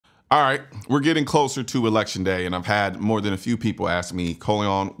All right, we're getting closer to election day, and I've had more than a few people ask me,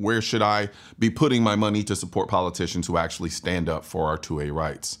 Colion, where should I be putting my money to support politicians who actually stand up for our 2A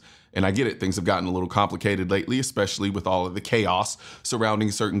rights? And I get it, things have gotten a little complicated lately, especially with all of the chaos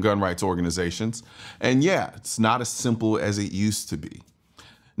surrounding certain gun rights organizations. And yeah, it's not as simple as it used to be.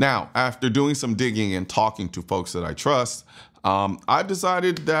 Now, after doing some digging and talking to folks that I trust, I've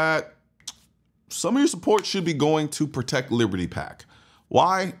decided that some of your support should be going to Protect Liberty PAC.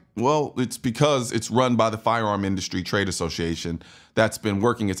 Why? Well, it's because it's run by the Firearm Industry Trade Association that's been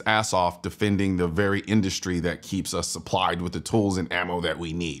working its ass off defending the very industry that keeps us supplied with the tools and ammo that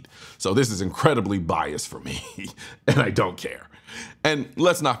we need. So this is incredibly biased for me, and I don't care. And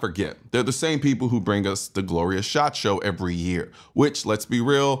let's not forget, they're the same people who bring us the Glorious SHOT Show every year, which, let's be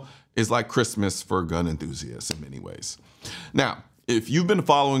real, is like Christmas for gun enthusiasts in many ways. Now, if you've been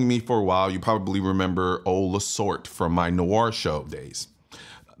following me for a while, you probably remember old LaSorte from my Noir show days.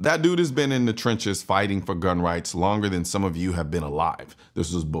 That dude has been in the trenches fighting for gun rights longer than some of you have been alive.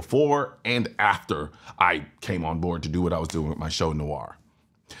 This was before and after I came on board to do what I was doing with my show Noir.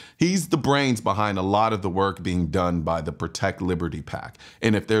 He's the brains behind a lot of the work being done by the Protect Liberty PAC.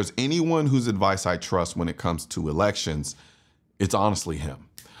 And if there's anyone whose advice I trust when it comes to elections, it's honestly him.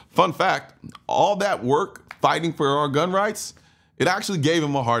 Fun fact, all that work fighting for our gun rights, it actually gave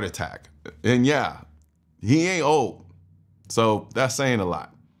him a heart attack. And yeah, he ain't old. So that's saying a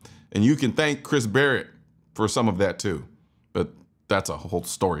lot. And you can thank Chris Barrett for some of that too, but that's a whole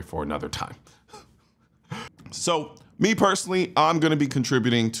story for another time. So me personally, I'm gonna be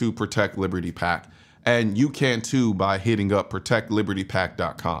contributing to Protect Liberty PAC, and you can too by hitting up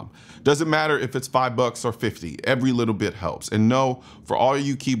protectlibertypac.com. Doesn't matter if it's $5 or 50, every little bit helps. And no, for all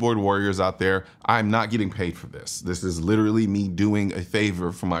you keyboard warriors out there, I'm not getting paid for this. This is literally me doing a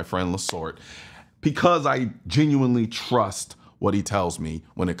favor for my friend LaSorte because I genuinely trust what he tells me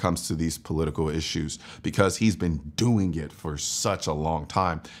when it comes to these political issues, because he's been doing it for such a long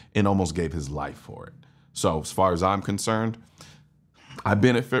time and almost gave his life for it. So as far as I'm concerned, I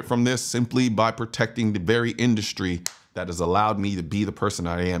benefit from this simply by protecting the very industry that has allowed me to be the person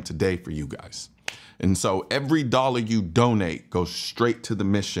I am today for you guys. And so every dollar you donate goes straight to the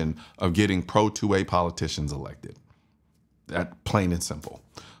mission of getting pro-2A politicians elected. That plain and simple.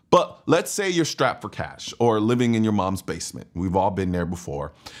 But let's say you're strapped for cash or living in your mom's basement. We've all been there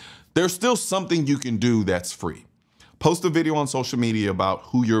before. There's still something you can do that's free. Post a video on social media about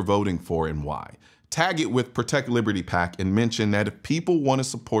who you're voting for and why. Tag it with Protect Liberty PAC and mention that if people want to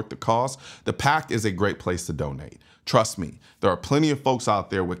support the cause, the PAC is a great place to donate. Trust me, there are plenty of folks out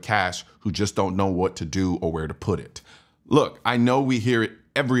there with cash who just don't know what to do or where to put it. Look, I know we hear it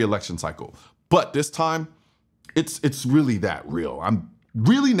every election cycle, but this time it's really that real. I'm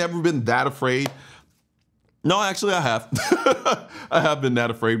really never been that afraid. No, actually I have. I have been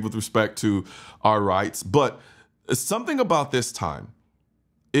that afraid with respect to our rights, but something about this time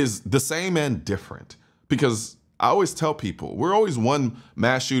is the same and different, because I always tell people we're always one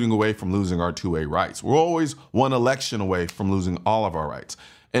mass shooting away from losing our 2A rights. We're always one election away from losing all of our rights.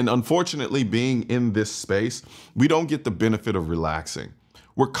 And unfortunately, being in this space, we don't get the benefit of relaxing.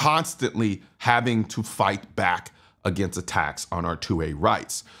 We're constantly having to fight back against attacks on our 2A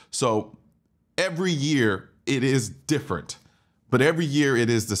rights. So every year it is different, but every year it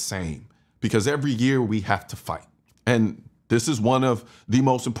is the same, because every year we have to fight. And this is one of the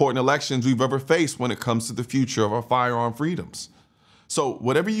most important elections we've ever faced when it comes to the future of our firearm freedoms. So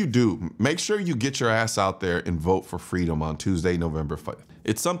whatever you do, make sure you get your ass out there and vote for freedom on Tuesday, November 5th.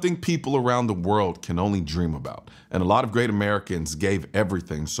 It's something people around the world can only dream about. And a lot of great Americans gave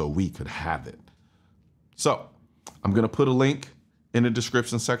everything so we could have it. So I'm gonna put a link in the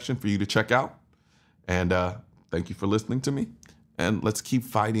description section for you to check out. And thank you for listening to me. And let's keep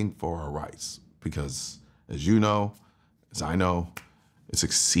fighting for our rights, because as you know, as I know, it's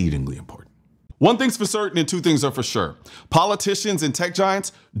exceedingly important. One thing's for certain and two things are for sure. Politicians and tech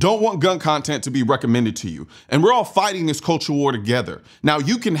giants don't want gun content to be recommended to you. And we're all fighting this culture war together. Now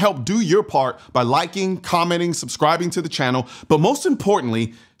you can help do your part by liking, commenting, subscribing to the channel, but most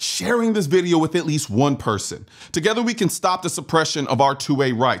importantly, sharing this video with at least one person. Together we can stop the suppression of our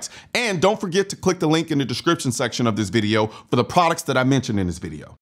 2A rights. And don't forget to click the link in the description section of this video for the products that I mentioned in this video.